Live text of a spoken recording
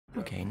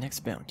Okay,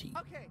 next bounty.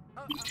 Okay,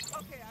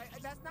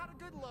 that's not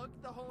a good look.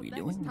 The whole We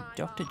next doing time,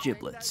 Dr.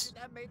 Giblets.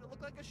 That made it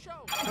look like a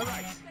show. All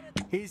right,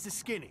 here's the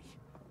skinny.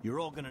 You're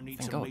all gonna need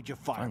Thank some God, major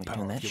finally firepower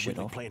turn that if you shit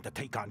really off. plan to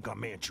take on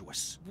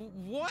Garmantuous.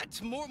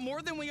 What?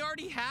 More than we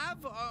already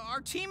have?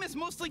 Our team is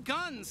mostly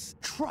guns.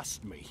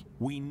 Trust me,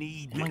 we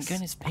need My this.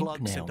 gun is pink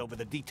Plug now. sent over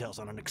the details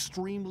on an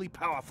extremely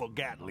powerful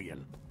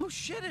Gatlian. Oh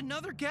shit,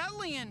 another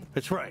Gatlian.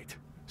 That's right.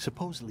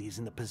 Supposedly he's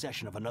in the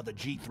possession of another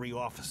G3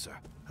 officer,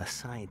 a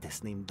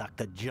scientist named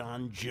Dr.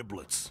 John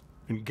Giblets.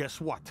 And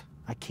guess what?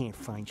 I can't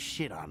find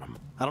shit on him.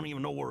 I don't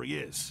even know where he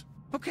is.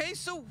 Okay,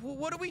 so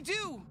what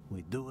do?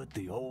 We do it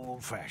the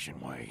old-fashioned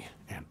way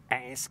and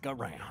ask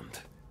around.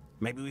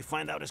 Maybe we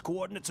find out his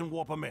coordinates and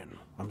warp him in.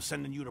 I'm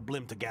sending you to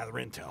Blim to gather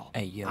intel.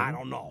 Hey, yo. I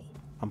don't know.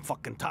 I'm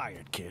fucking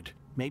tired, kid.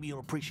 Maybe you'll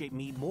appreciate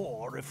me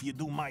more if you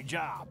do my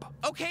job.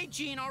 Okay,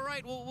 Gene, all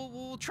right.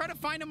 We'll try to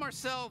find him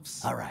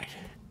ourselves. All right.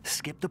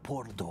 Skip the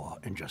portal door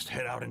and just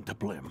head out into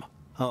Blim.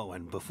 Oh,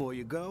 and before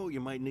you go, you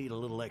might need a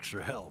little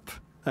extra help.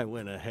 I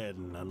went ahead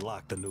and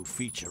unlocked a new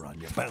feature on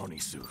your bounty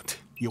suit.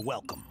 You're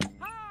welcome.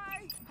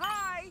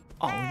 Hi!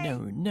 Oh, Hey,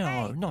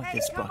 no, not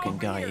this come fucking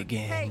over guy here.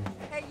 again.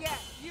 Hey, yeah,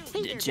 you.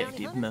 Hey there, Detective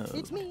bounty hunter. mode.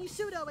 It's me,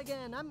 Pseudo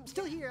again. I'm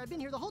still here. I've been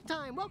here the whole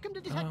time. Welcome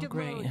to Detective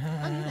great. Mode.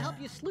 I'm here to help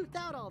you sleuth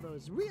out all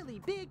those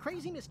really big,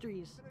 crazy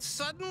mysteries.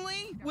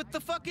 Suddenly? With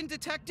the fucking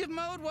detective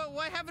mode?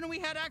 Why haven't we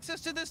had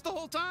access to this the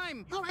whole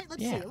time? All right,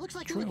 let's see. Yeah, It looks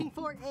like true. you're looking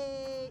for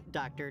a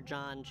Dr.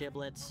 John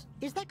Giblets.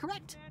 Is that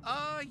correct?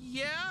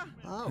 Yeah?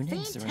 Oh, Who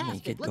needs to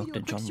fantastic. make Let me do a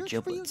Dr. quick John search for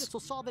you. Giblets? This will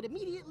solve it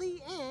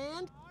immediately,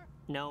 and...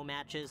 No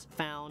matches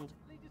found.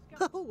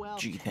 Oh, well,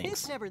 Gee, thanks.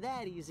 it's never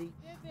that easy.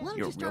 Why don't You're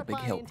you a real start big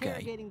by help guy.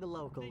 interrogating the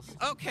locals?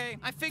 Okay,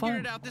 I figured Fine.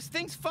 it out. This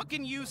thing's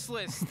fucking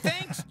useless.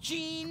 Thanks,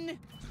 Gene. Their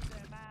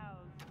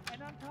mouths.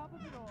 And on top of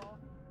it all,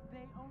 they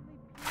only...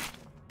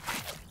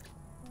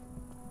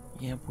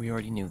 Yep, we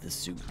already knew the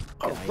suit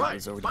guy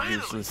was already finally!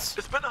 useless.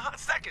 It's been a hot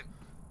second.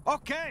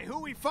 Okay, who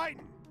we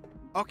fighting?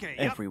 Okay,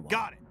 Everyone.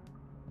 got it.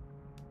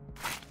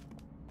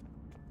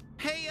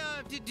 Hey,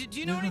 did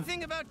you know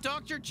anything about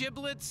Dr.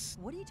 Giblets?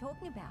 What are you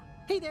talking about?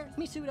 Hey there, it's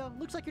me, Pseudo.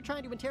 Looks like you're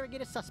trying to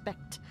interrogate a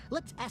suspect.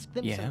 Let's ask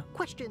them Yeah? some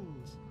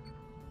questions.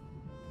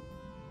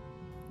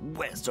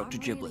 Where's Dr.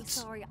 I'm Giblets?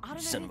 Really sorry. I don't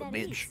know Son who of a that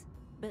bitch. is,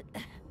 but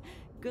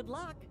good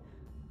luck,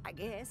 I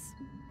guess.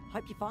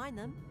 Hope you find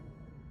them.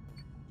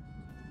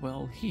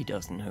 Well, he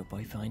doesn't hope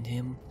I find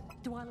him.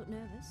 Do I look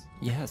nervous?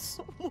 Yes.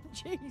 Oh,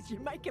 jeez, you're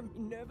making me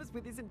nervous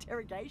with this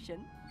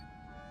interrogation.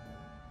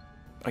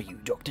 Are you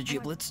Dr.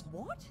 Giblets?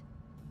 What?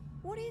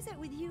 What is it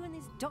with you and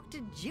this Dr.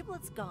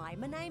 Giblets guy?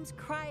 My name's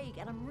Craig,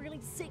 and I'm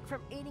really sick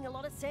from eating a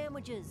lot of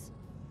sandwiches.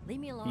 Leave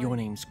me alone. Your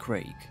name's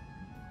Craig.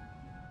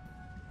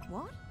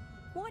 What?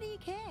 Why do you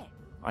care?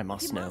 I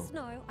must You know. must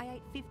know I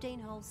ate 15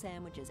 whole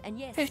sandwiches, and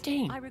yes,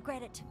 15? I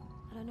regret it.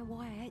 I don't know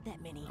why I ate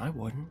that many. I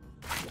wouldn't.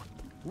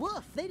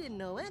 Woof, they didn't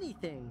know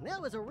anything.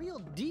 That was a real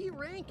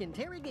D-rank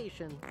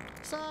interrogation.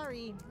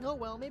 Sorry. Oh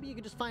well, maybe you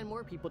could just find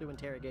more people to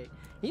interrogate.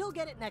 You'll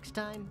get it next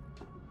time.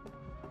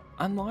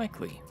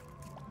 Unlikely.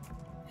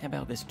 How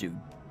about this dude?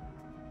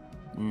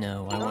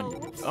 No, I want.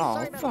 whoops, Oh,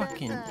 sorry about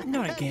fucking. that.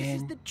 Not This again.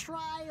 is the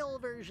trial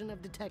version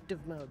of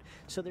detective mode,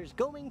 so there's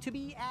going to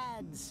be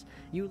ads.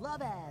 You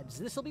love ads.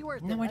 This'll be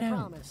worth No, it, I don't.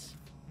 promise.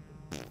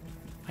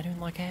 I don't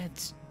like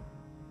ads.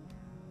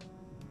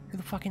 Who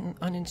the fucking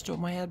uninstalled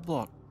my ad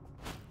block?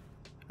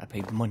 I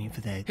paid money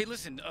for that. Hey,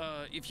 listen,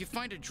 if you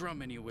find a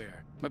drum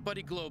anywhere, my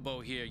buddy Globo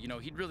here, you know,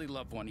 he'd really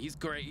love one. He's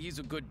great. He's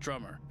a good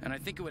drummer. And I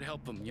think it would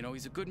help him. You know,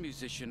 he's a good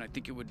musician. I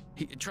think it would,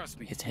 trust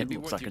me. His it'd head be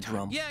looks worth like your a time.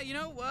 drum. Yeah, you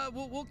know,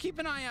 we'll keep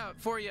an eye out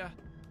for you.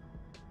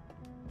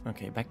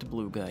 Okay, back to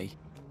Blue Guy.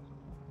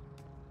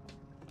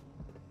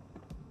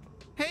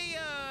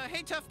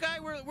 Hey, tough guy,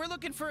 we're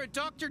looking for a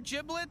Dr.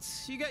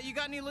 Giblets. You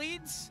got any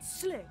leads?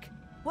 Slick,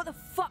 what the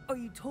fuck are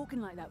you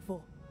talking like that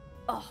for?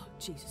 Oh,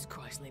 Jesus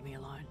Christ, leave me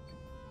alone.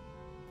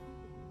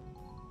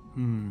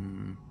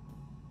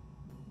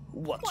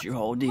 What's your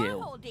whole deal?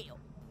 My whole deal?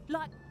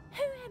 Like,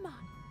 who am I?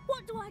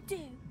 What do I do?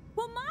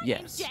 Well, my Yes,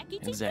 name's Jackie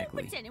T.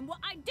 exactly. Wilkinson, and what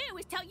I do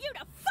is tell you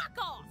to fuck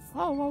off!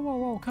 Oh, whoa, whoa,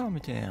 whoa, calm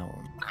it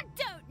down. I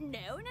don't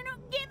know, and I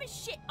don't give a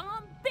shit.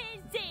 I'm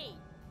busy.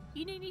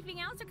 You need anything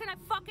else, or can I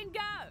fucking go?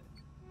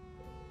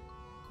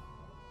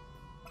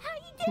 How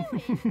you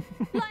doing?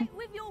 Like,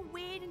 with your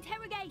weird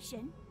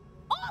interrogation?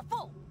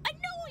 Awful!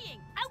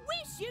 Annoying! I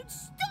wish you'd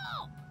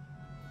stop!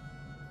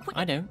 What,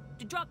 I don't.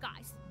 the drug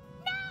guys?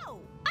 No!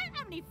 I don't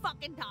have any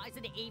fucking ties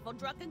to the evil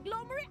drug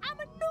conglomerate. I'm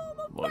a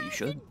normal Well, you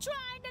person should.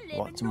 trying to live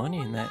Lots a of money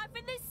normal in that. life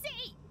in the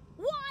city.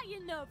 Why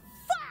in the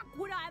fuck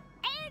would I have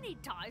any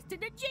ties to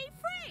the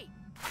G3?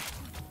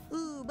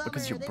 Ooh, bummer,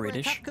 Because you're they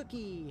British? were a tough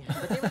cookie.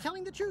 But they were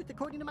telling the truth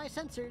according to my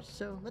sensors,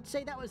 so let's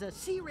say that was a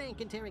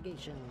C-rank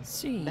interrogation.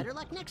 C. Better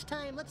luck next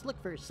time. Let's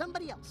look for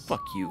somebody else.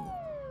 Fuck you.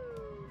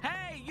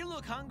 Hey, you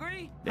look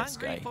hungry? This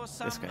Hungry guy. for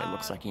some, This guy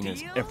looks like he knows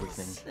deals?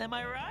 everything. Am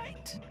I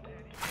right?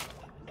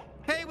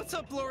 Hey, what's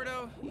up,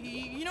 Lordo?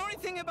 You know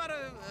anything about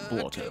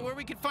Blotto. where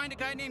we could find a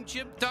guy named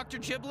Dr.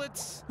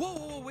 Giblets?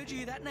 Whoa, where'd you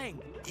hear that name?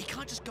 You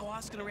can't just go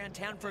asking around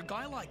town for a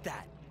guy like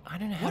that. I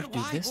don't know how to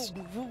do this.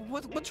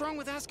 What's wrong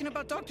with asking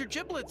about Dr.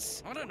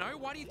 Giblets? I don't know.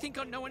 Why do you think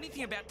I know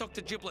anything about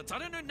Dr. Giblets? I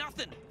don't know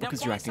nothing.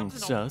 Because now you're buy acting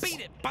something, I'll sus. beat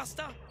it,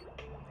 Buster.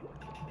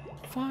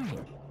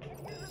 Fine.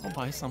 I'll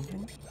buy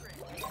something.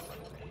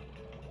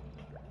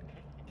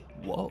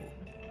 Whoa.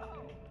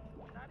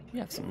 You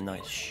have some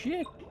nice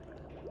shit.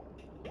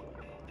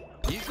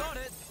 You got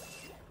it.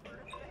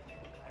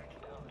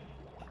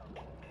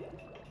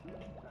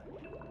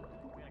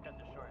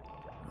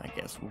 I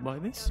guess we'll buy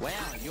this. Wow,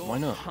 you're Why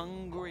not?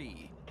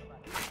 hungry.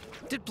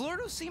 Did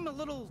Blurdo seem a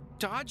little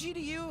dodgy to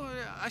you?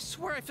 I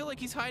swear I feel like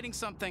he's hiding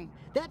something.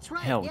 That's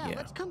right. Hell yeah, yeah.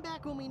 let's come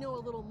back when we know a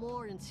little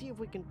more and see if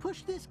we can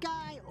push this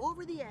guy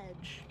over the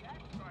edge.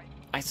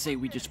 I say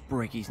we just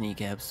break his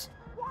kneecaps.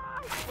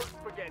 Why put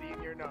spaghetti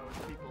in your nose,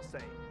 people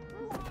say?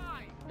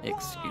 Why?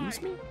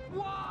 Excuse me?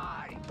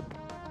 Why?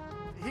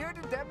 Here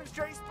to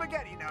demonstrate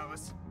spaghetti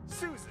nose,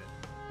 Susan.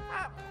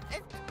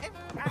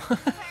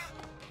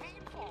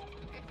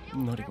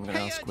 I'm not even gonna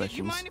Hey, ask do you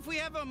questions. mind if we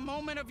have a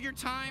moment of your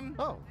time?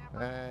 Oh,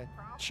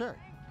 sure.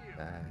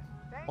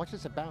 What's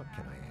this about,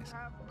 can I ask?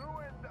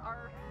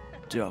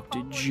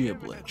 Dr.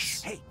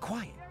 Giblets. Hey,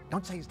 quiet.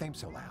 Don't say his name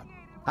so loud.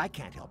 I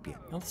can't help you.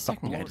 Not the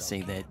second guy to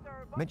say that.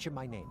 Mention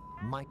my name,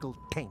 Michael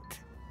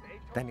Taint.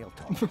 Then he'll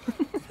talk.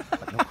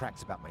 But no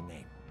cracks about my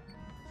name.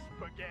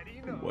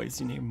 Spaghetti nose. Why is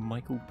your name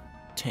Michael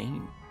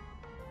Tane?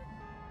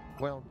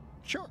 Well,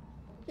 sure.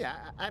 Yeah,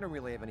 I don't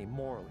really have any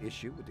moral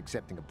issue with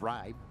accepting a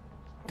bribe.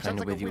 Kinda Sounds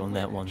like with a you on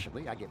win-win, that one.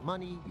 Actually, I get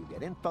money, you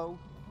get info.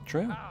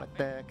 True.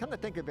 But come to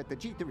think of it, the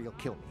G3 will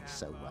kill me.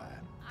 So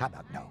how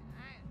about no?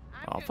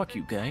 Oh, fuck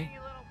you, guy.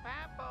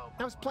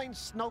 I was playing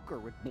snooker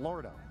with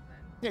Blordo.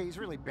 Yeah, he's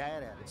really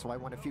bad at it, so I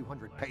won a few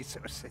hundred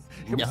pesos.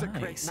 It was a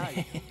great Nice.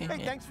 night.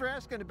 Hey, thanks for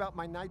asking about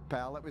my night,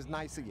 pal. It was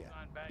nice of you.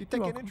 You take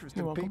an welcome. interest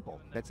You're in welcome.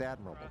 people. That's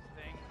admirable.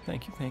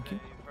 Thank you, thank you.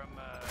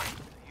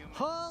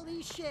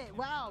 Holy shit!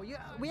 Wow,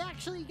 we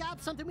actually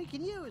got something we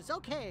can use.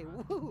 Okay,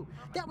 woohoo!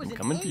 That was I'm an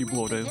coming for you,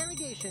 A-rank Blordo.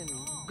 interrogation.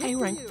 Good for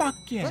A-rank, you. fuck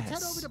Let's head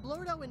yes. over to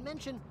Blordo and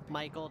mention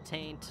Michael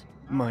Taint.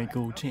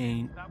 Michael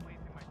Tane.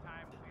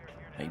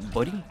 Hey,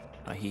 buddy.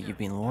 I hear you've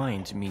been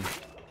lying to me.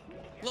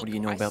 Look, What do you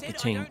know I about said the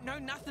team? I don't know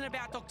nothing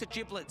about Dr.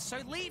 Giblets, so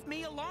leave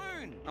me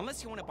alone.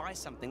 Unless you want to buy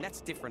something,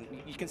 that's different.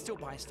 You can still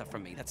buy stuff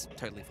from me. That's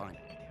totally fine.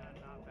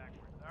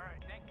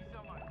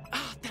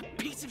 Ah, that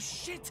piece of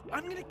shit!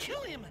 I'm gonna kill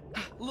him!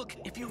 Look,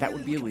 if you're That really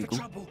would be looking for illegal.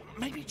 trouble,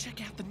 maybe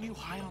check out the new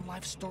High on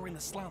Life store in the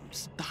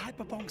slums. The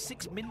Hyperbong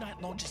 6 midnight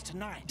launches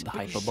tonight. The but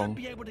you Hyperbong. should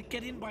be able to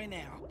get in by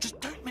now. Just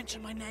don't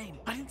mention my name.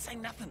 I didn't say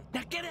nothing.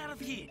 Now get out of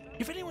here.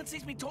 If anyone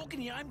sees me talking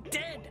to you, I'm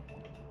dead.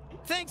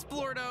 Thanks,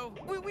 Blordo.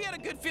 We had a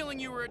good feeling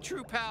you were a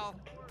true pal.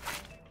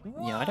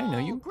 Yeah, I don't know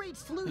you. Whoa, Great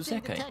Who's sleuthing,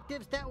 that guy?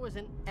 detectives. That was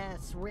an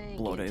S-rank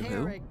Blordo who?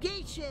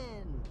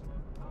 interrogation.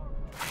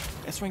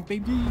 S-rank,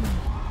 baby.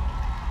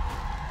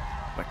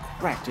 But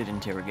cracked at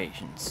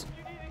interrogations.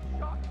 You need to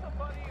shock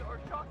somebody or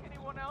shock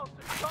anyone else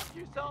or shock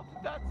yourself.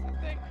 That's the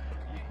thing.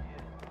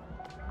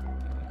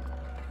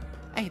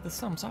 Hey, the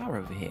slums are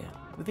over here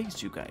with these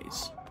two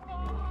guys.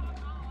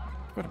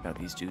 Forgot about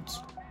these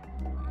dudes.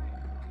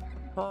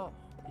 Oh,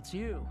 it's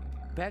you.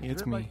 Back to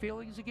It's hurt my me.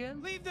 feelings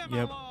again? Leave them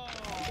Yep. alone!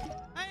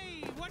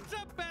 Hey, what's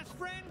up, best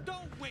friend?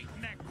 Don't wait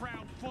in that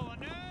crowd full of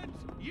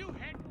nerds. You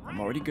head right. I'm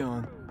already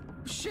gone.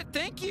 Shit,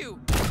 thank you.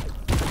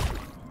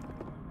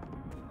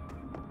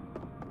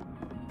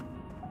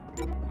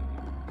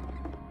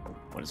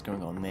 What is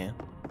going on there?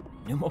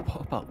 No more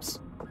pop-ups.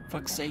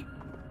 Fuck's sake.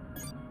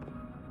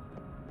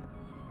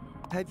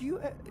 Have you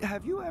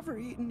ever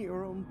eaten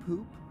your own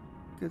poop?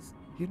 Because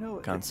you know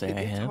Can't say it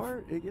I gets have.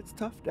 hard. It gets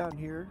tough down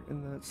here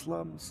in the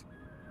slums.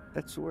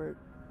 That's where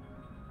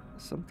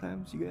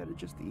sometimes you gotta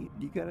just eat.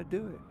 You gotta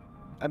do it.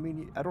 I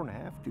mean, I don't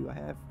have to. I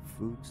have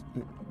foods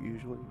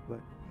usually, but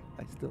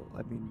I still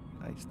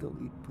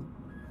eat poop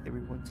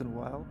every once in a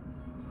while.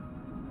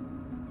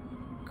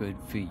 Good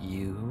for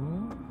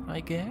you, I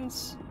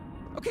guess.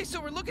 Okay,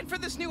 so we're looking for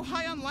this new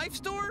High on Life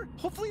store?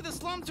 Hopefully the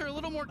slums are a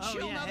little more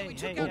chill now that we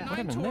took out what Nine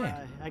happened Tour.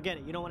 there? I get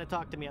it. You don't want to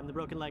talk to me. I'm the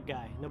broken leg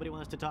guy. Nobody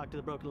wants to talk to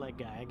the broken leg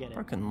guy. I get it.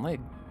 Broken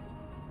leg.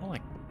 More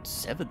like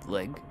severed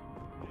leg.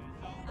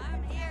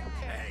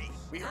 Hey,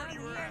 we heard you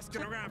were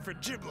asking around for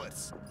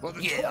giblets. Well,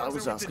 the Yeah, I tours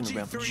was are with asking the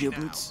around for G3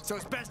 giblets. now, so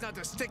it's best not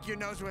to stick your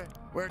nose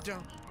where it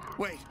don't.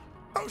 Wait.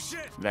 Oh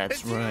shit! That's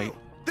it's you! right.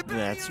 The bounty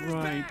That's hunter's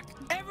right. back!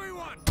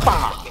 Everyone!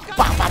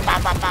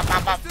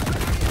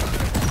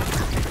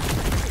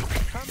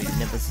 They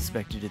never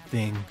suspected a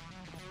thing.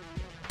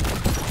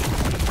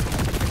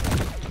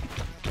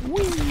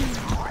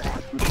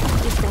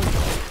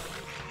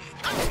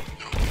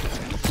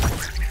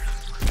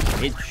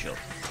 Headshot.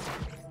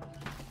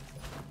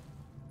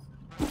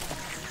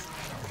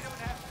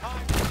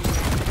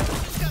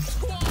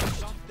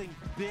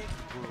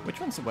 Which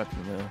one's the weapon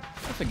though?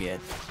 I forget.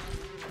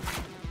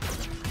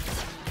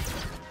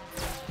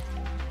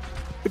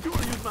 If you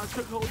want to use my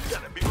chokehold, you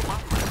gotta be with my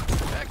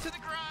friend. Back to the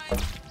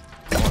grind.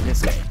 Oh,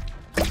 this guy.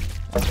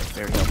 That's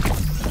very helpful.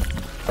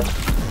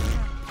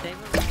 They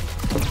were right.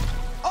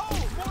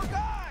 Oh, more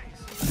guys!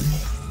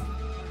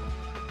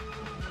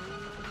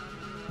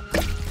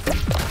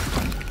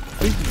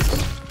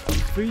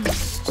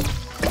 beast.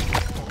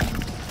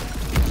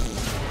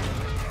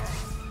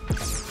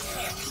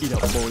 Eat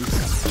up, boys.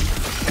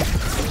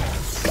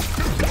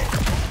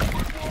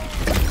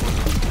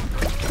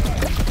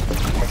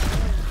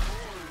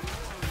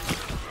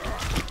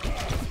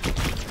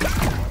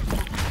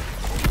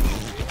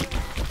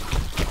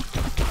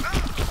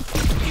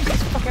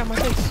 Fuck out my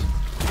face.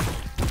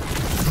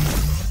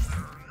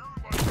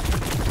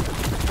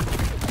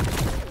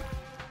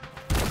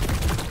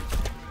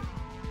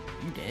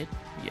 You dead?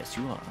 Yes,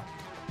 you are.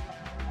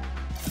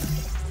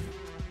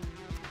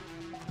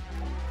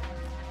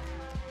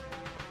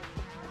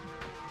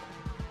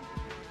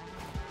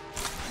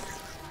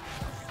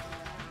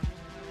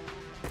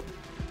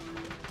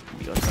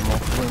 We got some more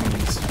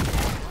clones.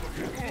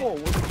 Whoa,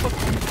 what the fuck?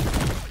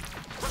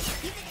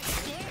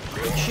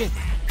 Good shit,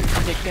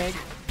 dickbag.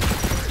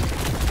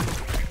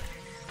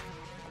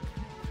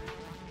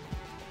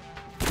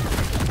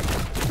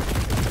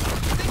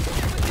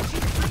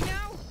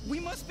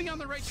 On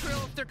the right trail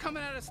if they're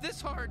coming at us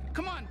this hard.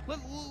 Come on,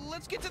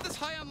 let's get to this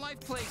high on life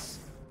place.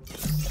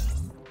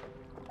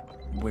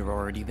 We're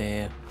already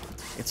there.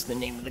 It's the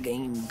name of the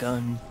game,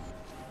 gun.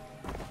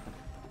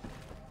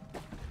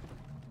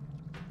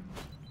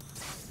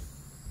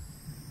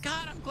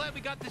 God, I'm glad we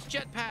got this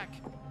jetpack.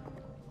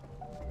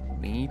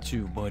 Me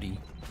too, buddy.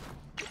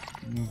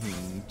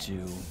 Me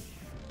too.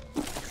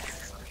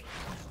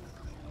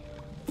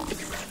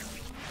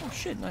 Oh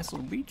shit, nice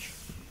little beach.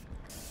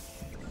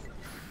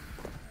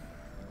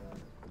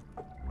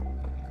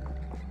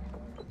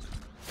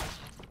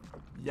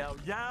 Yo,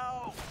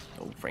 yo!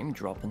 Oh, frame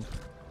dropping.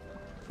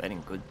 That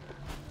ain't good.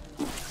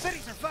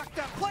 Cities are fucked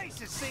up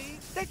places, see?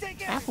 They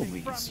take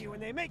everything Applebee's. from you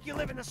and they make you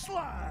live in the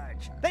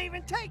sludge. They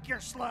even take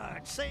your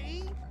sludge,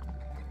 see?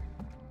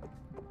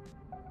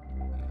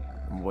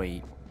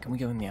 Wait, can we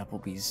go in the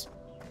Applebee's?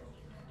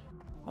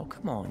 Oh,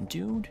 come on,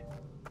 dude.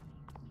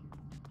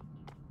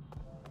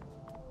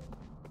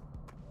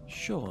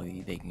 Surely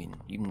you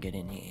can get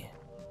in here.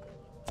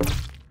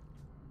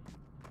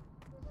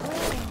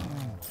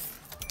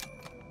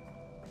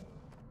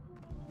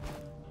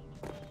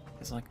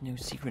 There's like no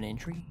secret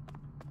entry?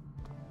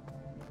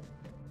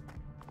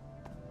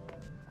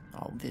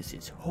 Oh, this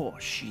is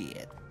horse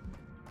shit.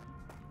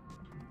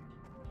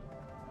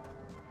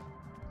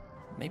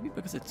 Maybe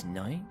because it's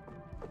night?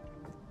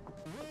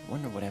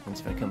 Wonder what happens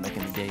if I come back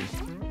in the day.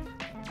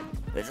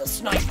 There's a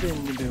sniper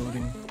in the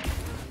building.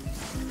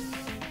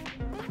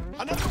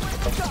 Another way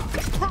to go!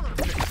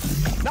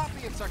 Perfect! Not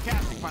being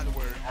sarcastic, by the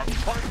way. Our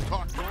party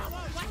talk normal.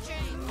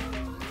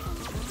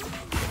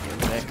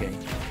 Look at that guy.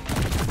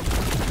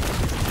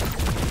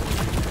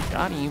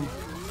 Got him.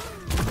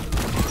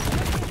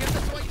 Guess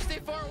that's why you stay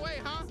far away,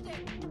 huh?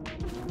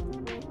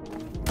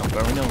 I'm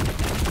going on.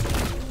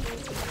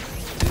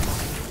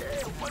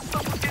 What's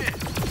up with this?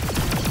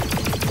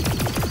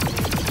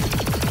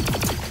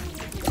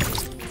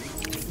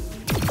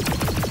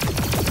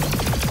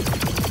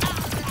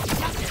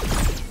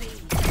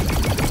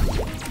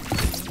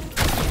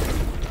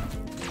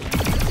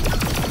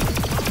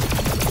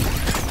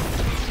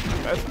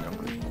 That's no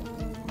good.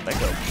 Let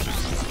go.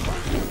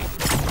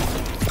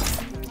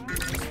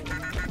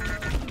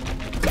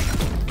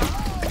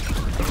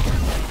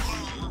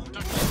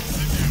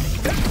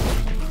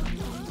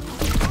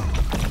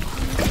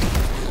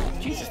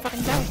 Jesus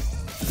fucking down.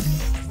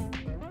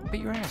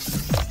 Beat your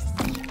ass.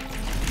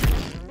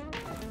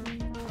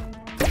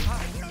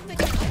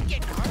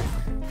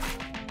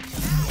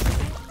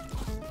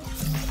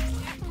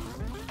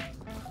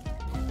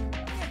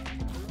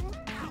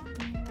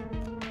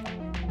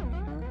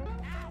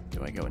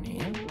 Do I go in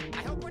here? I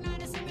hope we're not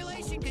in a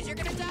simulation, because you're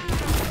gonna die.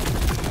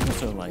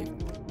 Also, like,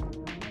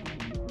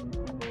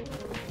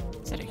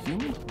 is that a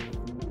human?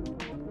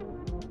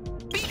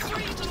 Be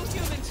free, little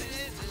humans!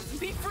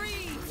 Be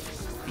free!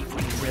 Be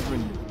free,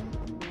 brethren.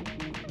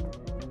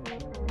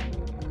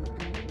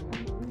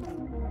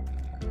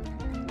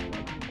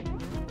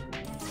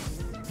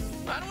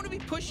 I don't want to be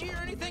pushy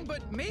or anything,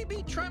 but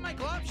maybe try my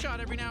glob shot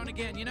every now and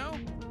again, you know?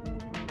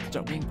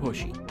 Stop being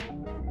pushy.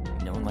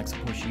 No one likes a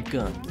pushy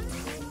gun.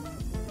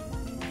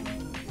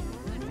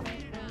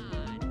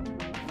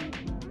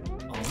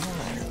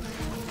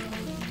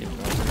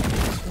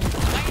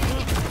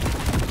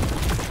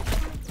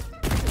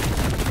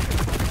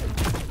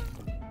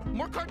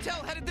 More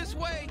cartel headed this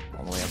way.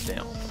 All the way up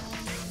down.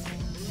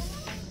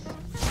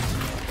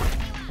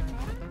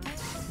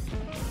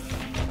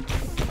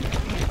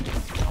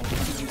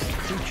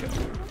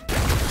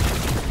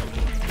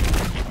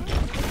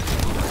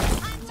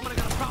 Somebody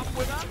got a problem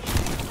with us?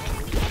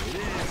 It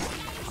is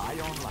high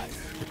on life.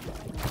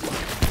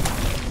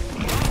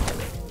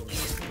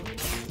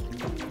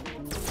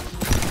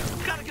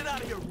 Gotta get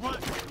out of here,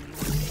 run!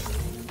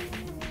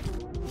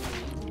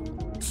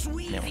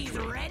 Sweetie's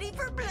ready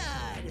for blood!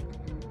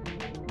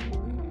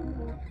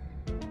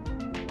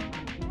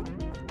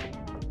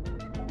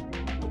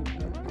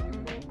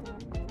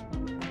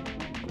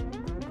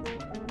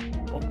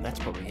 Oh, that's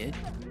probably it.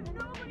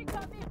 Nobody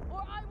cut me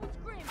or I will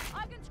scream.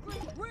 I can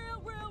scream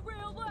real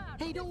loud.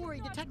 Hey, don't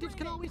worry, detectives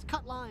can always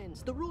cut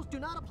lines. The rules do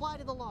not apply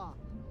to the law.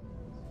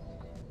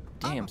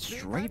 Damn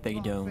straight they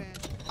don't.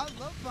 I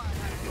love buying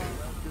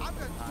hyperbongs. I've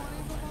got 20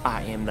 of them.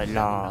 I am the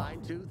law.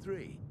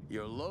 923,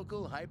 your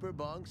local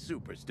Hyperbong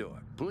superstore.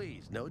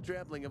 Please, no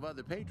trampling of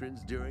other patrons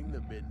during the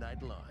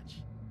midnight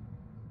launch.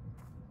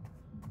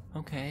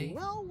 Okay.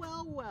 Well,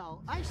 well,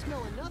 well. I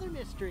smell another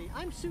mystery.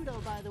 I'm Pseudo,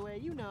 by the way.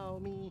 You know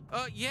me.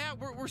 Yeah,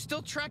 we're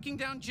still tracking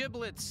down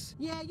Giblets.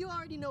 Yeah, you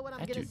already know what I'm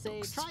That gonna dude say.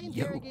 looks Try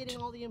interrogating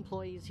all the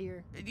employees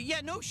here.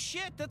 Yeah, no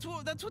shit. That's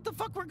what the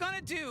fuck we're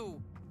gonna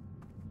do.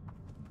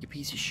 You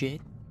piece of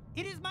shit.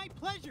 It is my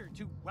pleasure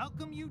to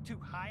welcome you to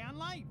High on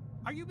Life.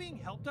 Are you being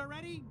helped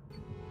already?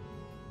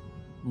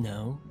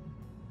 No.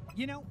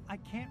 You know, I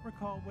can't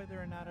recall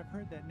whether or not I've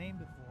heard that name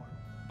before.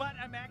 But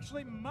I'm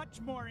actually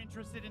much more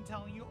interested in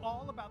telling you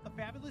all about the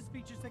fabulous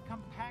features that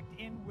come packed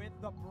in with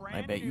the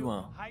brand bet you new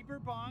are.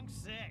 Hyperbong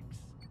 6.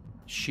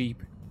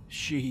 Sheep.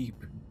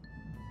 Sheep.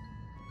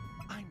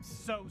 I'm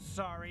so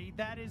sorry.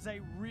 That is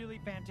a really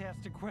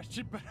fantastic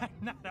question, but I'm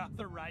not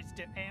authorized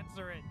to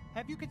answer it.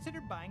 Have you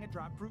considered buying a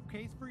drop-proof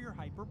case for your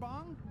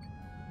Hyperbong?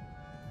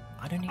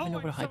 I don't even know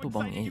what a I'm so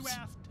hyperbong excited you is.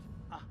 asked.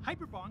 A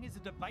hyperbong is a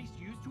device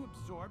used to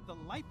absorb the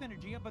life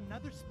energy of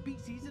another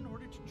species in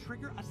order to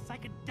trigger a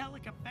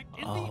psychedelic effect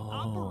in the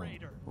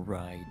operator.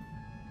 Right.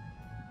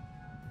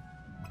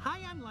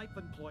 High on Life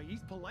employees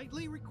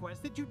politely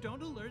request that you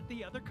don't alert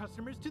the other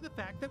customers to the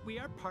fact that we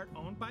are part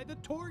owned by the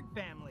Torg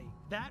family.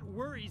 That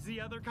worries the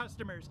other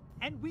customers,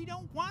 and we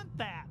don't want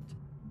that.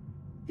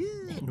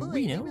 And Boy,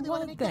 we you don't really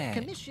want to make that.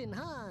 commission,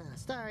 huh?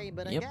 Sorry,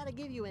 but Yep. I gotta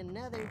give you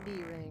another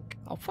D rank.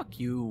 Oh, fuck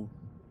you.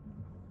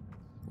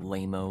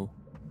 Lame-o.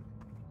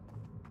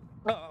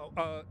 Hello,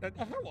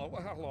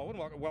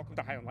 and welcome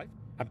to High on Life.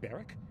 I'm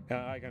Barrick.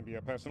 I'm going to be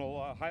a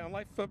personal High on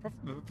Life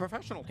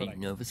professional Are today. you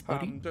nervous,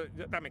 buddy?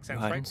 That makes sense,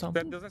 hiding right?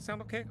 something? Does that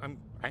sound okay?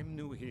 I'm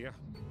new here.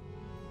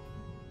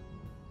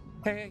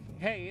 Hey,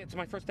 it's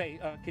my first day.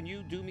 Can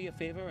you do me a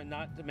favor and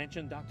not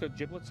mention Dr.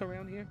 Giblets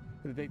around here?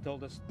 They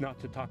told us not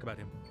to talk about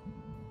him.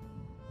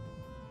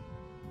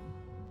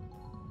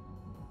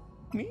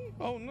 Me?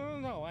 Oh,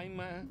 no.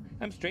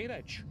 I'm straight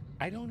edge.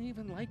 I don't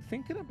even like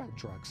thinking about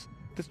drugs.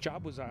 This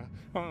job was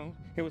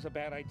it was a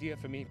bad idea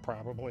for me,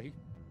 probably.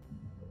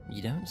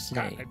 You don't say.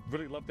 God, I'd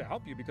really love to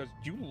help you because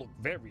you look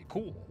very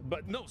cool.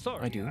 But no,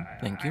 sorry. I do.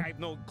 Thank you. I have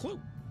no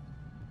clue.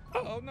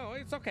 Oh, no,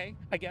 it's okay,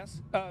 I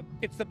guess.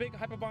 It's the big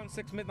Hyperbong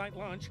 6 midnight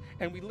launch,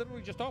 and we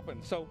literally just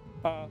opened. So,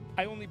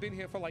 I only been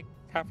here for like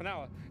half an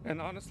hour. And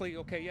honestly,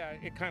 okay, yeah,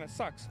 it kind of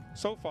sucks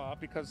so far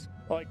because,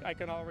 like, I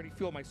can already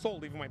feel my soul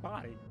leaving my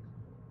body.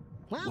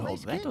 Well,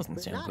 nice that kid, doesn't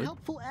but sound not good.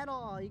 helpful at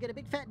all. You get a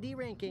big fat D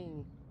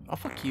ranking. Oh,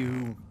 fuck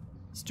you.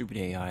 Stupid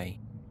AI.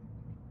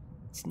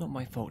 It's not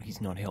my fault he's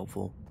not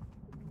helpful.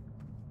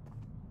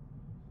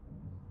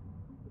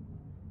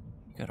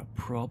 You got a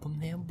problem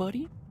there,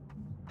 buddy?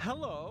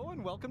 Hello,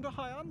 and welcome to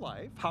High on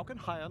Life. How can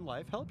High on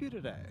Life help you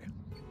today?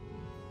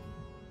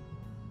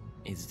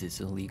 Is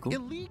this illegal?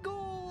 Illegal?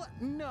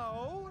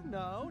 No,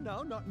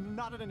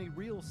 not in any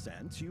real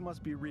sense. You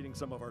must be reading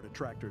some of our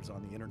detractors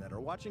on the internet or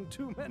watching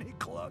too many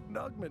Clug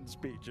Nugman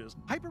speeches.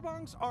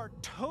 Hyperbongs are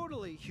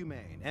totally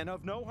humane and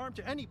of no harm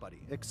to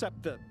anybody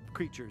except the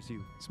creatures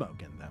who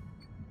smoke in them.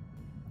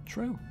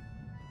 True.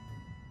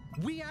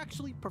 We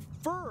actually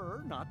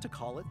prefer not to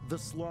call it the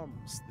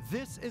slums.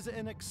 This is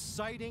an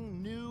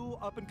exciting, new,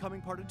 up-and-coming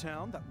part of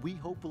town that we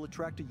hope will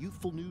attract a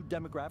youthful new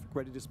demographic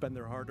ready to spend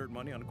their hard-earned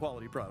money on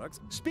quality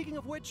products. Speaking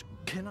of which,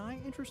 can I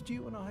interest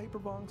you in a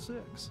Hyperbong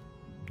 6?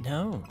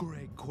 No.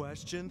 Great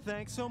question.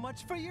 Thanks so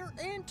much for your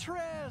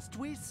interest.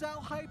 We sell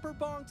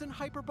Hyperbongs and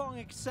Hyperbong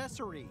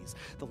accessories.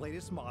 The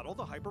latest model,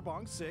 the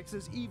Hyperbong 6,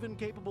 is even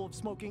capable of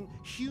smoking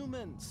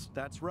humans.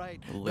 That's right.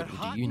 Little That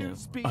hot do you new know,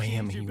 species I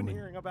am a you've been human.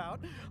 hearing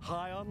about.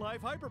 High on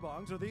Life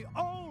Hyperbongs are the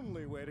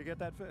only way to get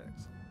that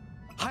fix.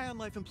 High on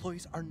Life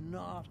employees are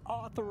not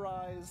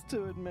authorized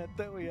to admit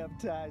that we have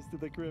ties to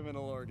the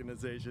criminal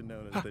organization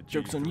known as the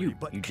Joke's on G3, you.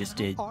 but You just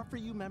can I did. offer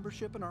you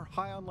membership in our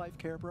High on Life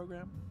care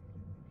program?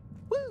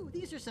 Woo,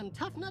 these are some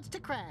tough nuts to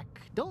crack.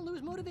 Don't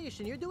lose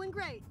motivation, you're doing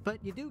great.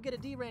 But you do get a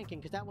D ranking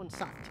because that one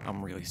sucked.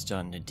 I'm really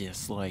starting to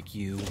dislike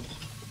you.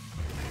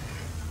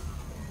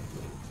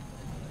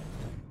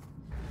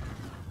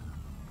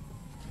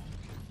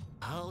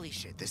 Holy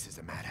shit, this is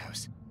a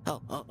madhouse.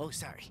 Oh,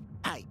 sorry.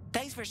 Hi,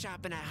 thanks for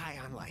shopping at High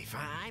on Life.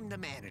 I'm the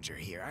manager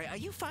here. Are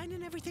you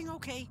finding everything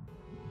okay?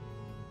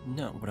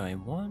 Not what I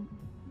want.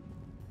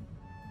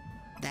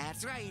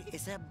 That's right,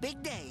 it's a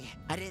big day.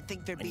 I didn't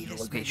think there'd I be need a this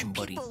many location,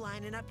 buddy. people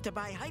lining up to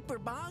buy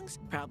Hyperbongs.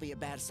 Probably a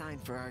bad sign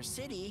for our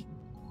city.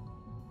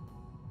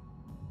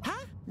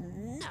 Huh?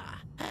 Nah,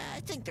 I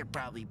think they're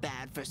probably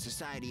bad for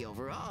society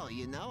overall,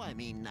 you know? I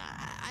mean,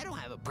 I don't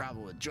have a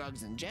problem with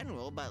drugs in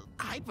general, but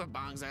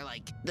Hyperbongs are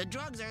like, the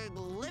drugs are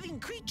living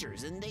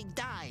creatures and they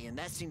die, and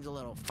that seems a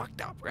little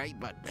fucked up, right?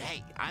 But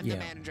hey, I'm the Yeah,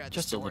 manager at the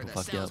just a store little that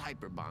fucked sells up.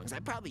 Hyperbongs. I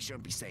probably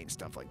shouldn't be saying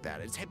stuff like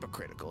that. It's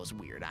hypocritical, it's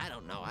weird. I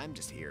don't know, I'm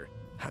just here.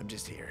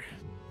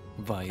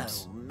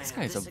 Vibes. Oh, man, This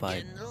guy's a this vibe.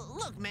 again.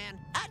 Look, man,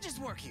 I just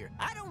work here.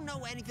 I don't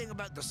know anything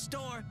about the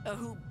store, or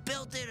who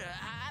built it, or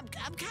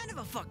I'm kind of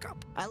a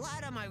fuck-up. I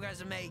lied on my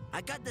resume.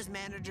 I got this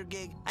manager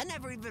gig. I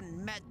never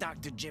even met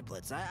Dr.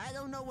 Giblets. I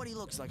don't know what he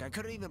looks like. I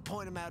couldn't even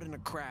point him out in a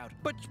crowd.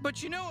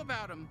 But you know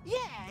about him.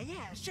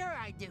 Yeah, sure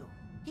I do.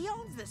 He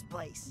owns this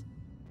place.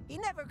 He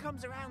never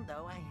comes around,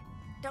 though. I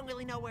don't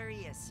really know where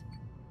he is.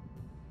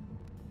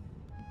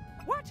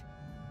 What?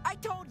 I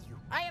told you.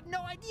 I have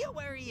no idea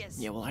where he is.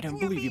 Yeah, well, I don't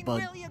And believe you're you, being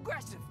bud. really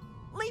aggressive.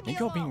 Leave me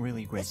You're alone. being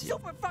really aggressive. I'm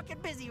super fucking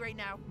busy right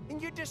now,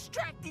 and you're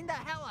distracting the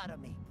hell out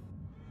of me.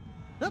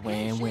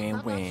 Okay, Wah, shit, wah,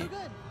 not wah. so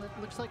good.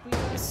 Looks like we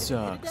hit a dead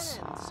Sucks.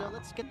 end. So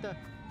let's get the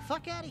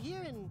fuck out of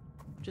here and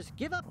just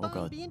give up Oh, on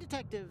God. being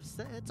detectives.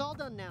 It's all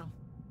done now.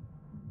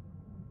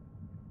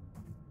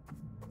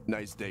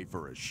 Nice day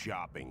for a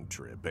shopping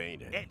trip,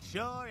 ain't it? It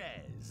sure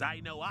is. I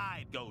know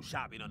I'd go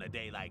shopping on a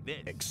day like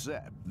this.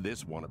 Except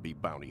this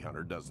wannabe bounty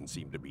hunter doesn't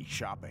seem to be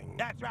shopping.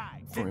 That's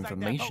right. For Seems like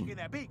they're information. poking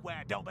their beak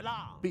where it don't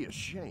belong. Be a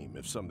shame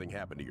if something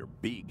happened to your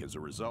beak as a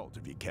result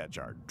if you catch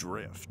our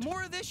drift.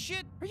 More of this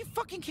shit? Are you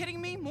fucking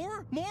kidding me?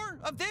 More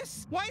of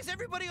this? Why is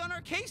everybody on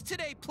our case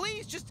today?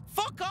 Please, just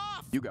fuck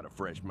off! You got a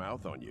fresh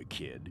mouth on you,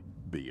 kid.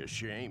 Be a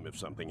shame if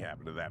something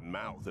happened to that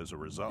mouth as a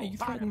result. Hey, you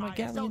Pardon threatening my my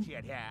Gatling?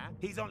 associate here.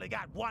 He's only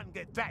got one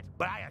good threat,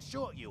 but I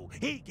assure you,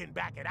 he can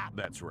back it up.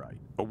 That's right.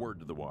 A word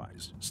to the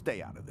wise.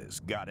 Stay out of this.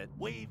 Got it?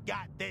 We've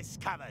got this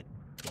covered.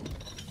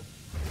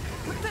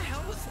 What the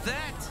hell was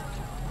that?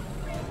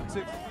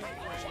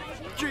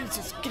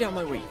 Jesus, get out of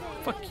my way.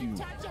 Fuck you.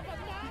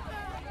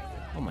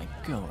 Oh my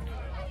god.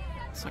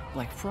 It's like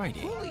Black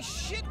Friday. Holy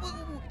shit!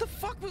 What the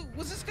fuck?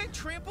 Was this guy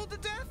trampled to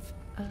death?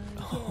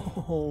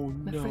 Oh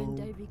My friend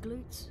no. Davy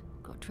Glutes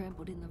got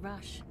trampled in the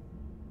rush.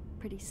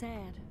 Pretty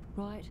sad,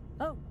 right?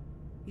 Oh,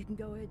 you can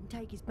go ahead and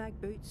take his mag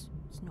boots.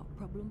 It's not a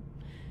problem.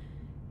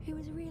 He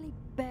was a really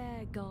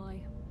bad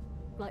guy.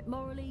 Like,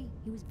 morally,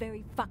 he was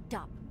very fucked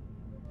up.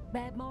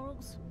 Bad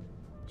morals?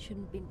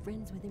 Shouldn't have been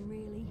friends with him,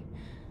 really.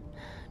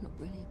 Not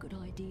really a good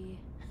idea.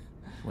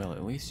 Well,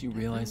 at least you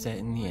realized that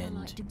in the I end.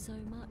 liked him so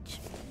much.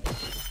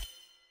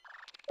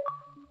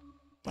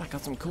 But I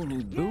got some cool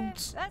new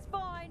boots. That's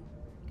fine.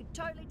 You can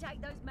totally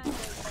take those mag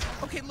boots.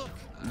 Okay, look.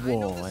 I Whoa,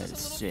 know that this is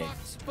is a sick. little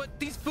fucked, but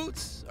these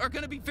boots are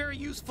gonna be very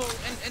useful,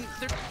 and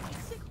they're.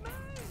 Sick move.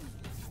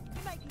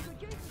 You're making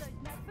good use of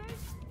those mag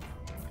boots.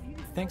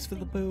 Thanks for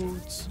the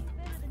boots.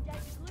 Better than Davy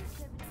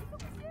Glutes ever did for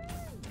you.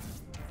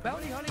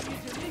 Bounty hunting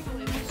is illegal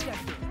in this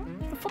sector.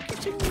 The fuck you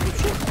doing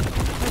with your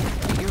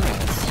Beat your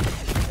ass.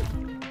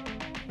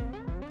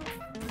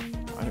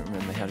 I don't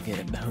remember how to get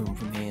it home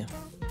from here.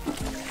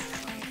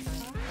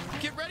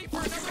 Get ready for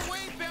another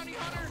wave, bounty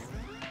hunter.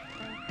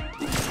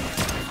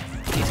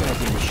 He's gonna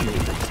do the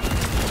shit.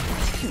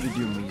 He's gonna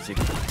do music.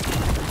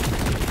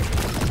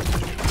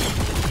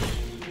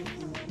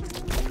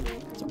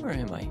 So where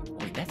am I?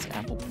 Wait, that's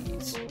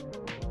Applebee's.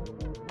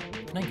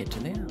 Can I get to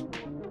there?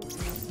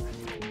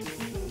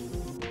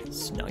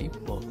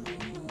 Sniper.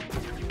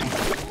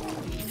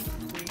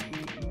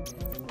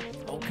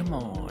 Oh, come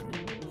on.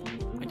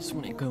 I just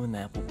want to go in the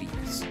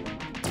Applebee's.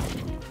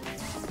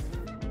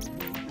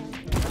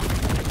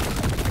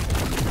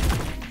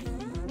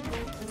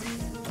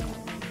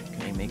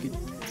 Can I make it?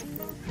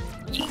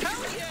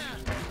 Hell yeah!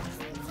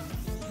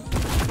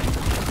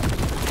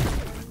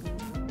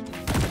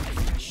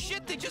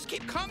 Shit, they just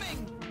keep coming.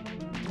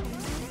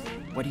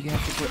 Why do you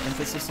have to put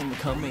emphasis on the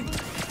coming?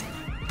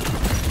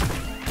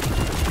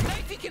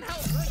 Knifey can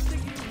help.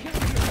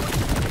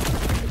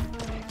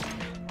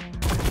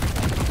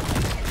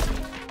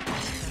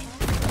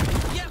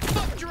 Yeah,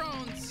 fuck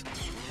drones.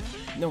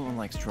 No one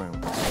likes drones.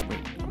 Wait,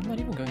 I'm not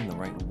even going the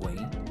right way.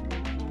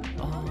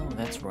 Oh,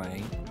 that's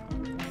right.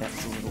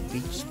 That's a little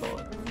beach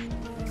spot.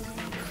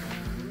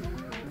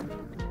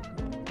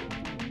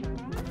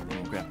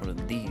 And grab one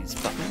of these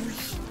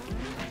fuckers.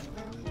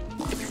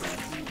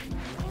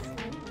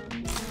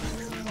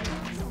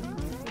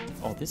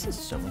 Oh, this is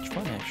so much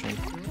fun, actually.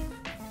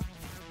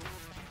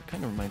 It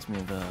kind of reminds me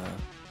of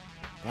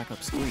Black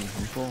Ops 3 in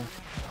Fall.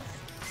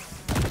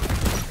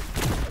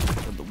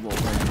 With the wall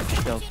running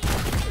stuff.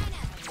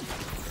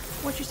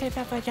 What'd you say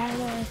about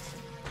vaginas?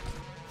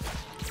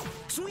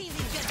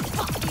 Sweezy gonna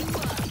fuck you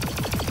up.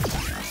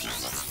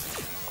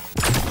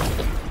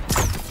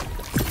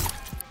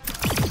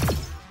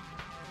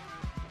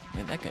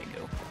 Where'd that guy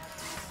go?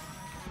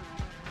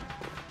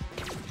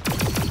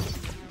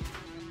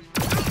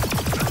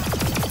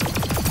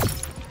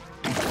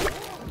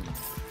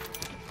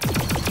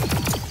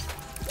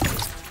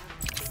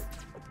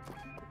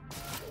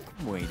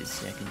 Wait a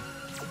second.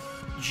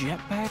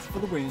 Jetpack for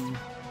the win.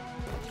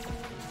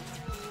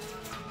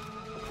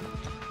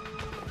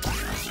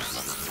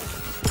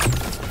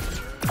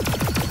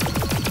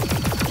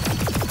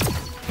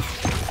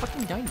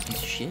 Fucking die, you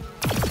piece of shit.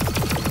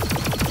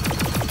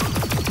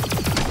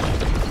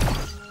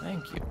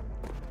 Thank you.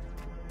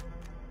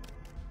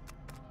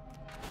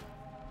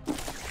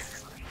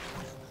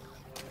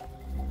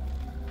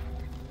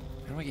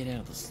 How do I get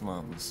out of the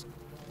slums?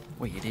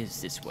 Wait, it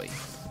is this way.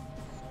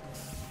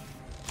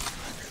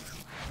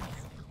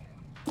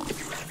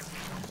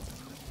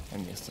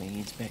 And this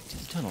leads back to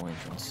the tunnel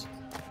entrance.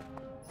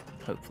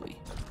 Hopefully.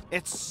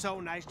 It's so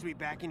nice to be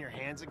back in your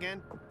hands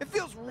again. It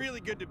feels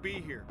really good to be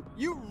here.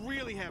 You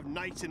really have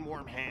nice and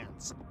warm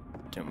hands.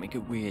 Don't make it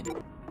weird.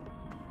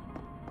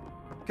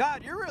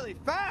 God, you're really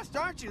fast,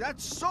 aren't you?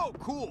 That's so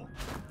cool.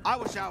 I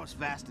wish I was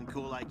fast and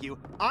cool like you.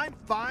 I'm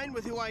fine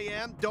with who I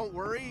am, don't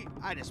worry.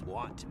 I just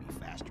want to be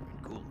faster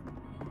and cooler.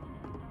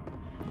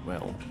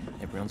 Well,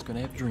 everyone's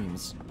gonna have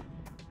dreams.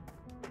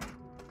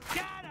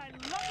 God, I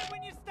love it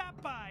when you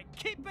stop by.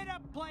 Keep it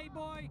up,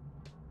 Playboy.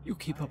 You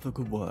keep up the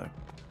good work.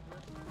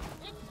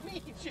 It's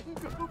me, Jim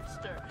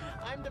Goopster.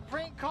 I'm the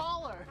prank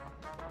caller.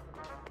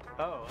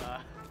 I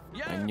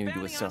Yo, knew you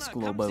bounty were sus, hunter,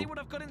 Globo. come see what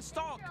I've got in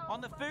stock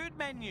on the food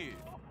menu.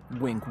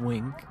 Wink,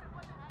 wink.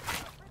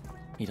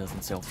 He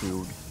doesn't sell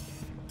food.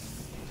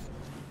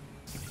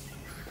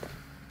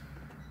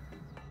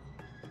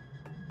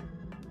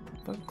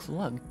 But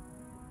Clug,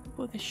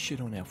 put this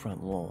shit on our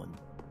front lawn.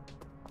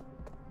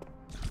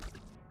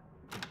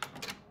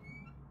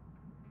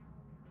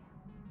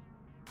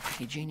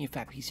 Hey, Gene, you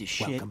fat piece of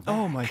shit. Welcome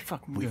Oh back. my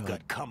fucking We've god.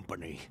 got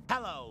company.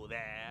 Hello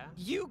there.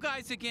 You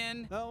guys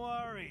again? Don't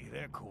worry,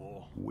 they're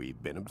cool.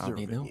 We've been Are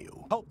they observing though?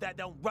 you. Hope that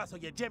don't rustle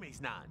your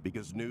jimmies none.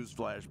 Because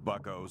newsflash,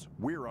 buckos,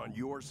 we're on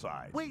your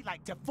side. We'd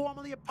like to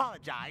formally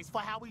apologize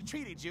for how we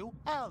treated you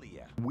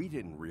earlier. We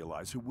didn't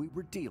realize who we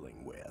were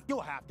dealing with.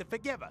 You'll have to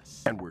forgive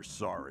us. And we're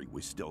sorry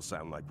we still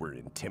sound like we're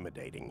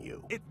intimidating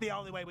you. It's the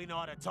only way we know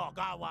how to talk.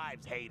 Our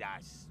wives hate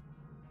us.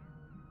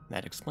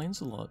 That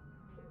explains a lot.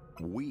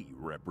 We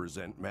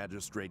represent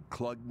Magistrate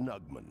Clug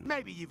Nugman.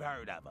 Maybe you've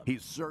heard of him.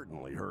 He's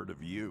certainly heard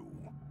of you.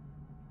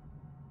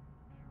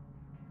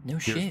 No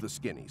Here's shit. the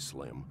skinny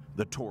slim.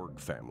 The Torg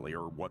family,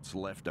 or what's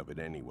left of it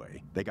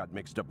anyway. They got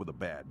mixed up with a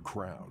bad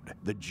crowd.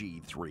 The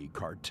G3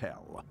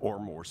 cartel. Or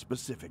more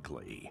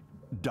specifically,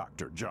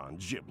 Dr. John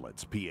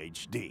Giblets,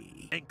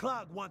 Ph.D. And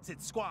Clug wants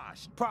it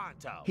squashed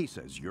pronto. He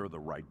says you're the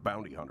right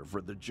bounty hunter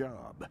for the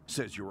job.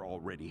 Says you're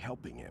already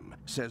helping him.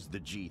 Says the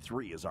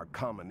G3 is our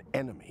common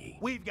enemy.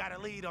 We've got a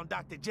lead on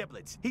Dr.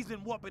 Giblets. He's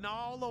been warping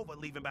all over,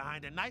 leaving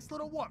behind a nice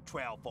little warp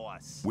trail for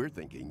us. We're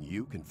thinking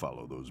you can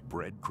follow those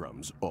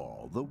breadcrumbs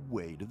all the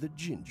way to the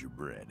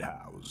gingerbread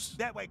house.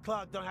 That way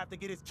Clug don't have to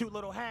get his cute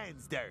little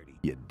hands dirty.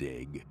 You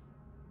dig?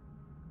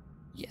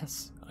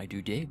 Yes, I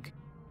do dig.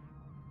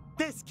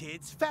 This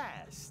kid's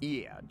fast.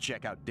 Yeah,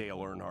 check out Dale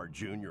Earnhardt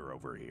Jr.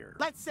 over here.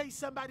 Let's say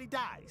somebody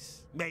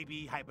dies.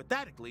 Maybe,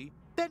 hypothetically,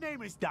 their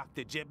name is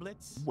Dr.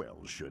 Giblets. Well,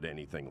 should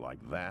anything like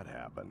that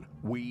happen,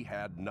 we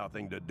had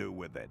nothing to do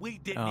with it. We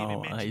didn't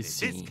even mention I it.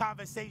 see. This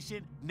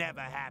conversation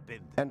never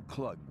happened. And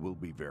Clug will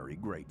be very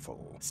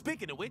grateful.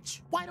 Speaking of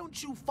which, why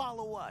don't you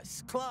follow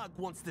us? Clug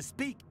wants to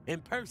speak in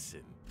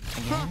person.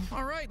 Huh,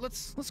 all right,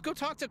 let's go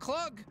talk to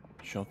Clug.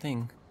 Sure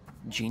thing.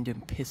 Gene,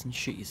 don't piss and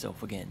shit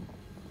yourself again.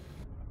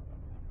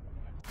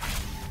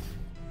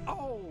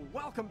 Oh,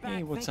 welcome back.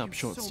 Hey, what's Thank up, you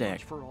Short so Stack?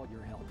 much for all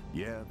your help.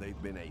 Yeah,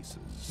 they've been aces.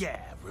 Yeah,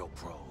 real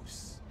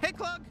pros. Hey,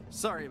 Clug.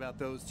 Sorry about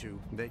those two.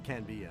 They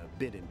can be a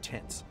bit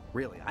intense.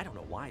 Really, I don't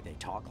know why they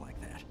talk like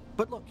that.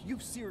 But look,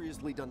 you've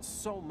seriously done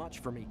so much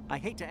for me. I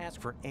hate to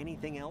ask for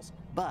anything else,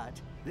 but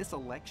this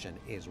election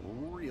is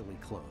really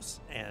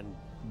close. And,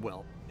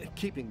 well,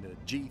 keeping the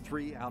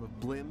G3 out of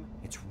Blim,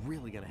 it's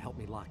really gonna help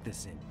me lock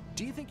this in.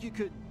 Do you think you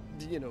could,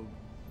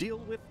 deal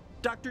with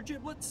Dr.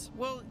 Giblets?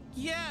 Well,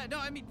 yeah, no,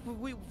 I mean,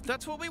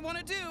 that's what we want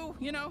to do,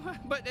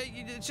 but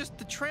it's just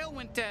the trail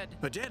went dead.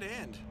 A dead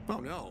end? Oh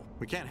no,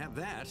 we can't have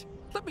that.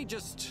 Let me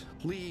just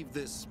leave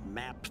this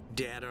map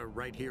data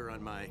right here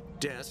on my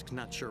desk.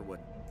 Not sure what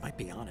might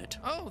be on it.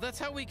 Oh, that's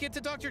how we get to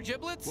Dr.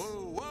 Giblets?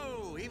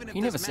 Whoa, even if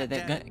You this never said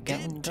map that, data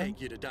Gallon did gun?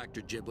 take you to Dr.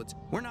 Giblets,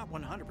 we're not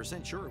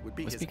 100% sure it would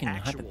be We're his speaking in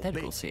actual hypotheticals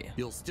base. here.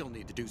 You'll still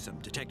need to do some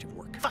detective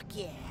work. Fuck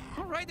yeah.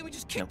 All right, then we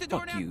just kick No, the door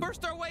fuck down, you.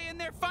 burst our way in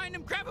there, find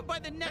him, grab him by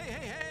the neck.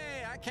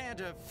 Hey, I can't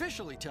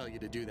officially tell you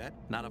to do that.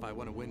 Not if I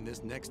want to win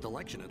this next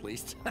election, at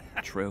least.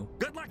 True.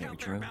 Good luck Very out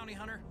true. there, bounty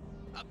hunter.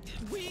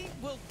 We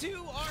will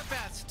do our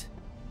best.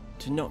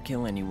 To not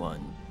kill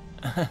anyone.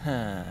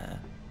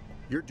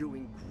 You're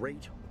doing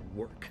great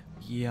work.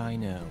 Yeah, I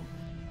know.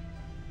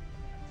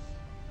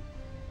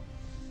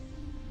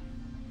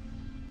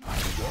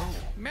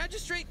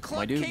 Magistrate My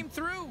Clug dude. came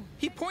through.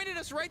 He pointed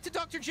us right to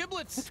Dr.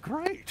 Giblets. That's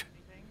great.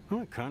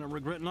 I kind of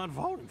regret not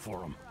voting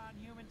for him.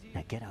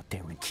 Now get out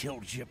there and kill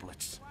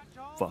Giblets.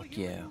 Fuck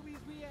yeah.